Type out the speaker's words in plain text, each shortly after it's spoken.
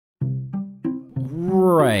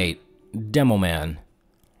Alright, Demoman.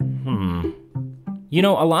 You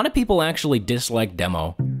know, a lot of people actually dislike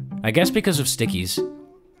Demo. I guess because of stickies.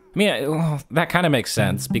 I mean, well, that kind of makes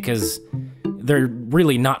sense, because they're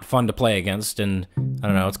really not fun to play against, and I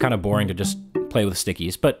don't know, it's kind of boring to just play with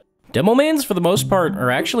stickies, but Demomans, for the most part,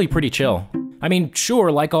 are actually pretty chill. I mean,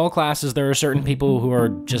 sure, like all classes, there are certain people who are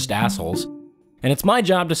just assholes, and it's my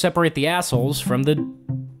job to separate the assholes from the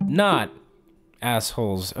not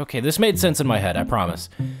assholes. Okay, this made sense in my head, I promise.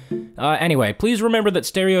 Anyway, please remember that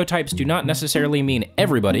stereotypes do not necessarily mean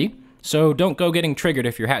everybody, so don't go getting triggered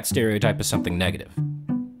if your hat stereotype is something negative.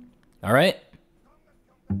 Alright?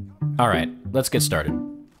 Alright, let's get started.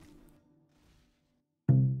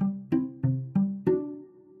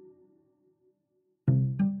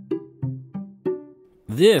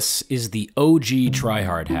 This is the OG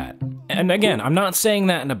tryhard hat. And again, I'm not saying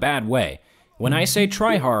that in a bad way. When I say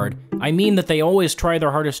tryhard, I mean that they always try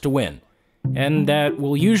their hardest to win. And that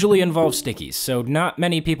will usually involve stickies, so not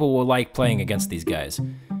many people will like playing against these guys.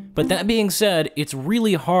 But that being said, it's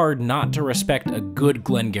really hard not to respect a good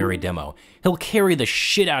Glengarry demo. He'll carry the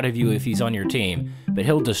shit out of you if he's on your team, but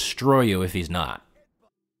he'll destroy you if he's not.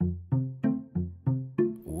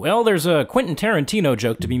 Well, there's a Quentin Tarantino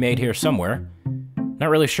joke to be made here somewhere. Not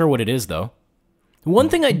really sure what it is, though. One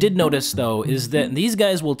thing I did notice, though, is that these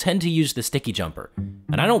guys will tend to use the sticky jumper.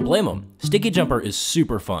 And I don't blame them. Sticky jumper is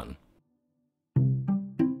super fun.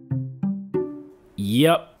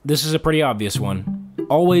 Yep, this is a pretty obvious one.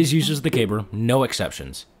 Always uses the caber, no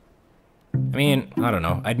exceptions. I mean, I don't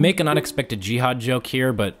know. I'd make an unexpected jihad joke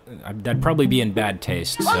here, but that'd probably be in bad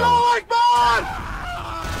taste, so...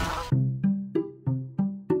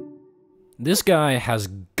 This guy has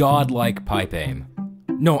godlike pipe aim.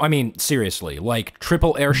 No, I mean, seriously, like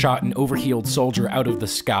triple air shot and overhealed soldier out of the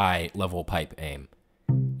sky level pipe aim.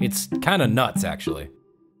 It's kinda nuts, actually.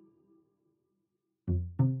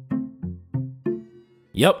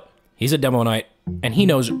 Yep, he's a demo knight, and he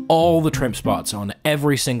knows all the trimp spots on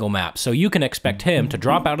every single map, so you can expect him to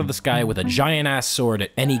drop out of the sky with a giant-ass sword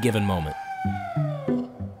at any given moment.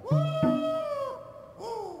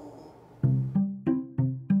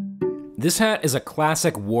 This hat is a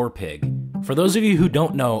classic war pig. For those of you who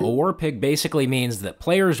don't know, a war pig basically means that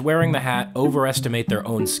players wearing the hat overestimate their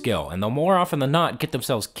own skill, and they'll more often than not get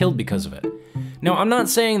themselves killed because of it. Now, I'm not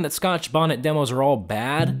saying that Scotch bonnet demos are all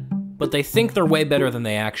bad, but they think they're way better than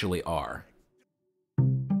they actually are.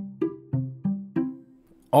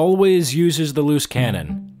 Always uses the loose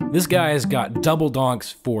cannon. This guy has got double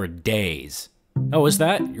donks for days. Oh, is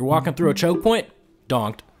that? You're walking through a choke point?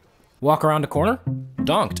 Donked. Walk around a corner?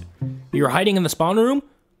 Donked. You're hiding in the spawn room?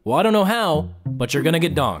 Well, I don't know how, but you're gonna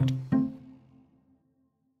get donked.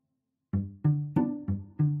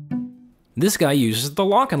 This guy uses the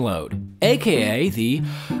lock and load, aka the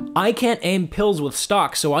I can't aim pills with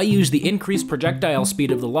stock, so I use the increased projectile speed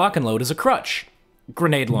of the lock and load as a crutch.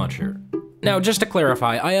 Grenade launcher. Now, just to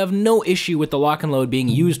clarify, I have no issue with the lock and load being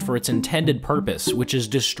used for its intended purpose, which is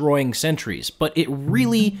destroying sentries, but it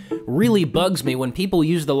really, really bugs me when people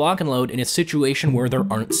use the lock and load in a situation where there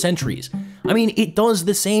aren't sentries. I mean, it does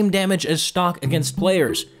the same damage as stock against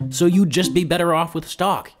players, so you'd just be better off with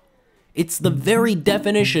stock. It's the very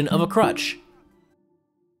definition of a crutch.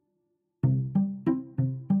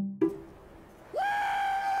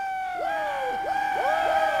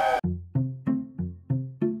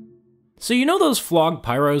 So you know those flogged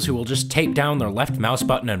pyros who will just tape down their left mouse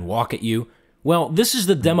button and walk at you? Well, this is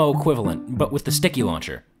the demo equivalent, but with the sticky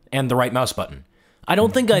launcher and the right mouse button. I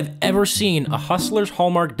don't think I've ever seen a Hustler's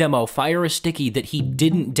Hallmark demo fire a sticky that he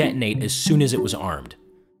didn't detonate as soon as it was armed.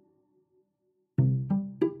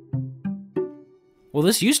 Well,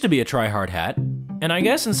 this used to be a tryhard hat, and I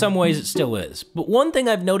guess in some ways it still is, but one thing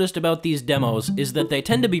I've noticed about these demos is that they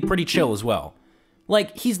tend to be pretty chill as well.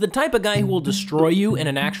 Like, he's the type of guy who will destroy you in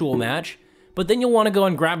an actual match, but then you'll want to go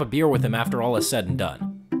and grab a beer with him after all is said and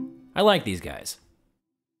done. I like these guys.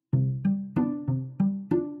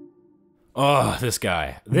 Oh, this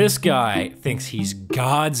guy. This guy thinks he's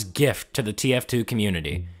God's gift to the TF2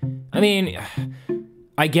 community. I mean,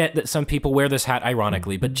 I get that some people wear this hat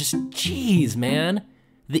ironically, but just, jeez, man.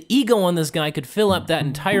 The ego on this guy could fill up that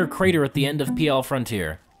entire crater at the end of PL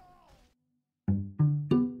Frontier.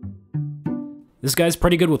 This guy's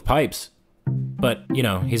pretty good with pipes, but, you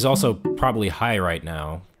know, he's also probably high right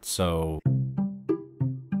now, so...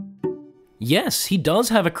 Yes, he does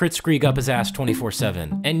have a crit screeg up his ass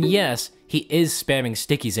 24/7, and yes, he is spamming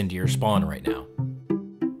stickies into your spawn right now.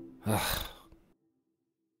 Ugh.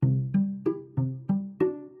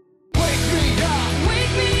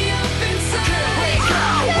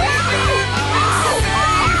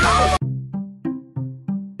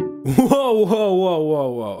 Whoa, whoa, whoa, whoa,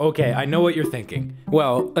 whoa. Okay, I know what you're thinking.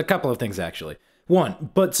 Well, a couple of things actually.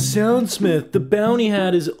 One, but Soundsmith, the bounty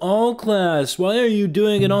hat is all class. Why are you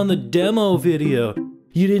doing it on the demo video?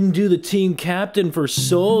 You didn't do the team captain for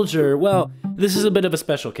Soldier. Well, this is a bit of a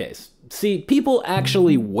special case. See, people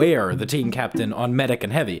actually wear the team captain on Medic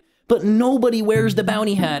and Heavy, but nobody wears the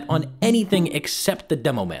bounty hat on anything except the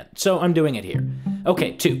Demoman, so I'm doing it here.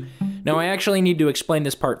 Okay, 2. Now I actually need to explain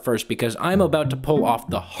this part first because I'm about to pull off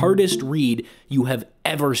the hardest read you have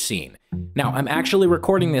ever seen. Now, I'm actually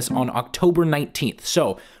recording this on October 19th,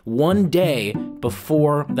 so one day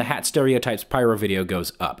before the Hat Stereotypes Pyro video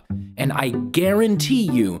goes up. And I guarantee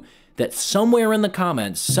you that somewhere in the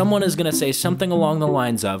comments, someone is gonna say something along the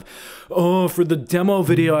lines of, oh, for the demo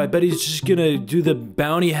video, I bet he's just gonna do the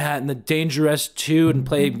bounty hat and the Dangerous 2 and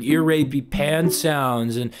play ear rapey pan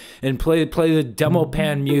sounds and play the demo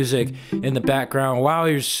pan music in the background. Wow,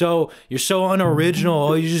 you're so unoriginal.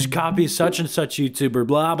 Oh, you just copy such and such YouTuber,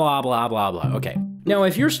 blah, blah, blah, blah, blah. Okay. Now,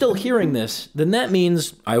 if you're still hearing this, then that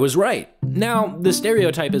means I was right. Now, the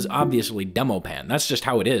stereotype is obviously Demopan. That's just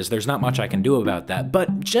how it is. There's not much I can do about that.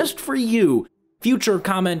 But just for you, future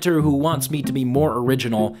commenter who wants me to be more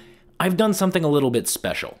original, I've done something a little bit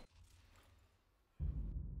special.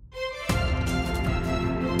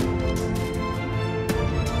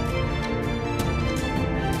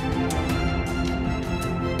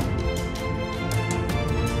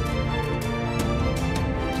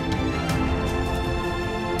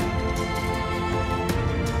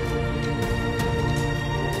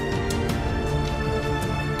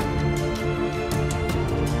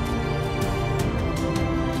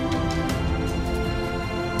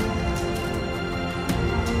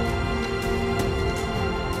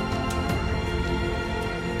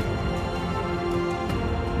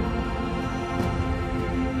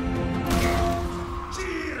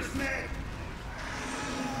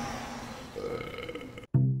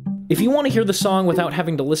 If you want to hear the song without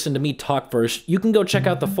having to listen to me talk first, you can go check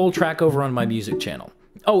out the full track over on my music channel.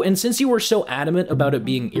 Oh, and since you were so adamant about it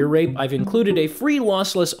being ear rape, I've included a free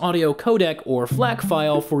lossless audio codec or FLAC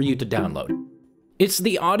file for you to download. It's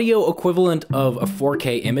the audio equivalent of a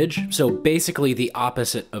 4K image, so basically the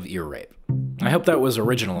opposite of ear rape. I hope that was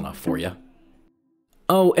original enough for you.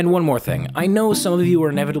 Oh, and one more thing. I know some of you are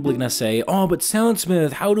inevitably gonna say, oh, but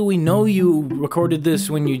Soundsmith, how do we know you recorded this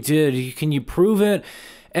when you did? Can you prove it?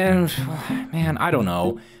 And, man, I don't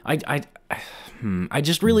know. I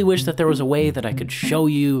just really wish that there was a way that I could show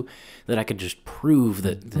you, that I could just prove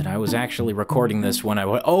that I was actually recording this when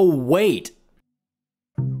oh, wait!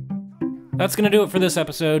 That's gonna do it for this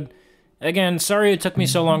episode. Again, sorry it took me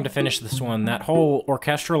so long to finish this one. That whole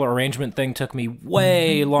orchestral arrangement thing took me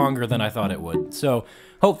way longer than I thought it would, so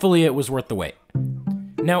hopefully it was worth the wait.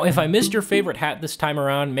 Now, if I missed your favorite hat this time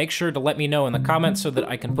around, make sure to let me know in the comments so that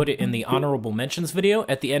I can put it in the honorable mentions video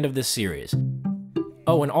at the end of this series.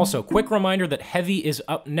 Oh, and also, quick reminder that Heavy is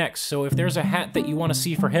up next, so if there's a hat that you want to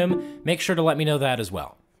see for him, make sure to let me know that as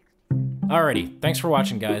well. Alrighty, thanks for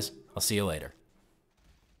watching, guys. I'll see you later.